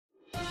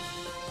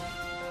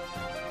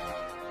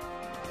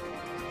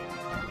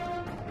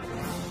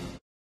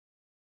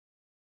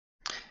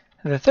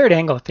The third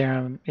angle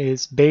theorem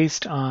is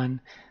based on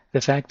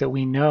the fact that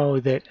we know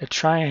that a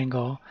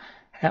triangle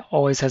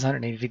always has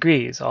 180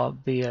 degrees.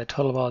 The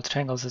total of all its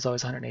triangles is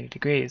always 180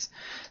 degrees.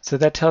 So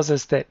that tells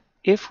us that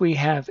if we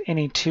have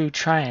any two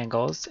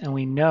triangles and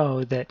we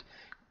know that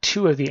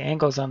two of the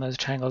angles on those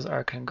triangles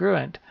are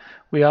congruent,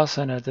 we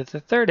also know that the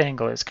third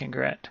angle is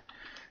congruent.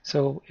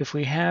 So if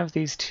we have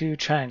these two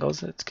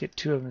triangles, let's get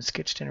two of them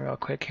sketched in real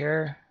quick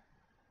here.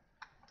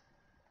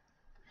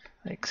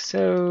 Like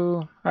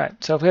so. All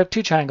right, so if we have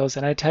two triangles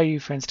and I tell you,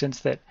 for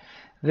instance, that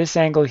this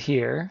angle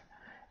here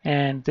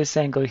and this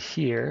angle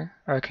here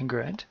are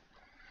congruent,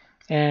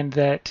 and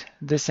that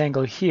this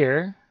angle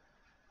here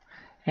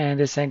and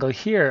this angle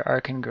here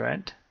are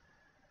congruent,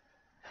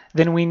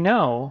 then we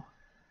know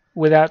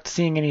without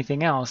seeing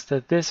anything else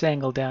that this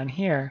angle down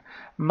here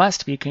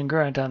must be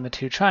congruent on the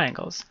two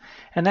triangles.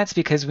 And that's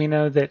because we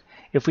know that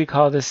if we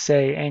call this,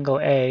 say, angle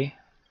A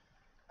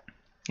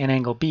and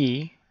angle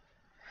B,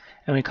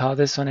 and we call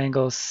this one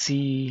angle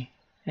C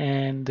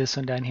and this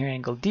one down here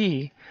angle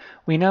D,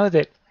 we know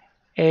that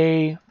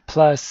A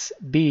plus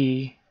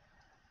B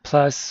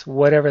plus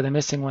whatever the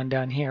missing one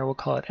down here, we'll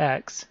call it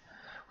X,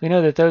 we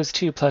know that those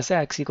two plus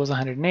X equals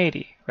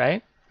 180,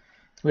 right?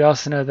 We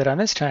also know that on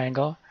this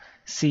triangle,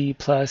 C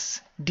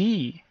plus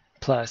D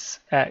plus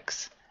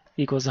X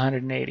equals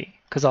 180,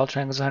 because all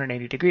triangles are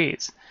 180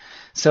 degrees.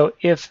 So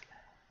if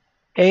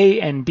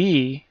A and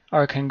B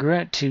are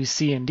congruent to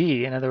C and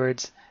D, in other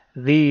words,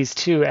 these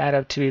two add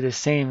up to be the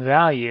same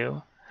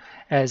value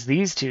as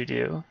these two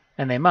do,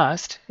 and they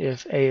must,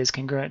 if A is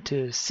congruent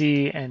to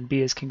C and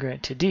B is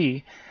congruent to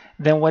D,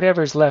 then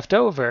whatever's left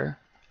over,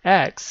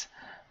 X,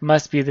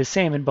 must be the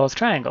same in both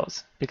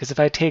triangles. Because if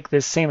I take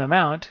this same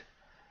amount,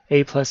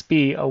 A plus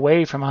B,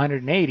 away from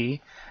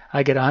 180,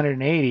 I get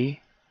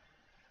 180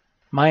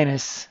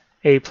 minus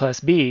A plus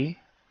B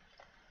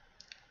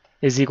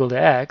is equal to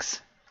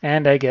X,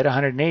 and I get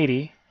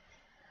 180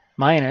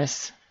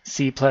 minus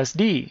C plus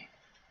D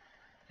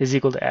is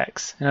equal to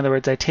X. In other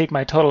words, I take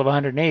my total of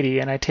 180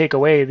 and I take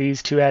away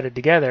these two added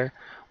together,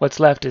 what's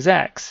left is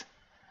X.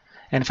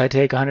 And if I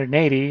take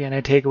 180 and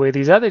I take away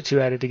these other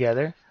two added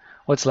together,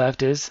 what's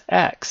left is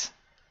X.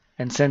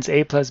 And since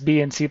A plus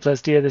B and C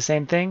plus D are the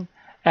same thing,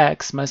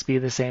 X must be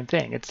the same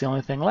thing. It's the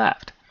only thing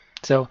left.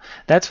 So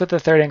that's what the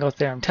third angle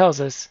theorem tells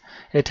us.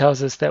 It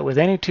tells us that with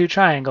any two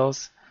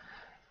triangles,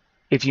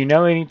 if you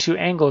know any two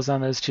angles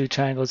on those two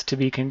triangles to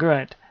be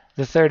congruent,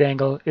 the third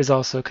angle is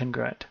also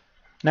congruent.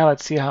 Now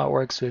let's see how it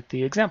works with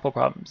the example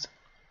problems.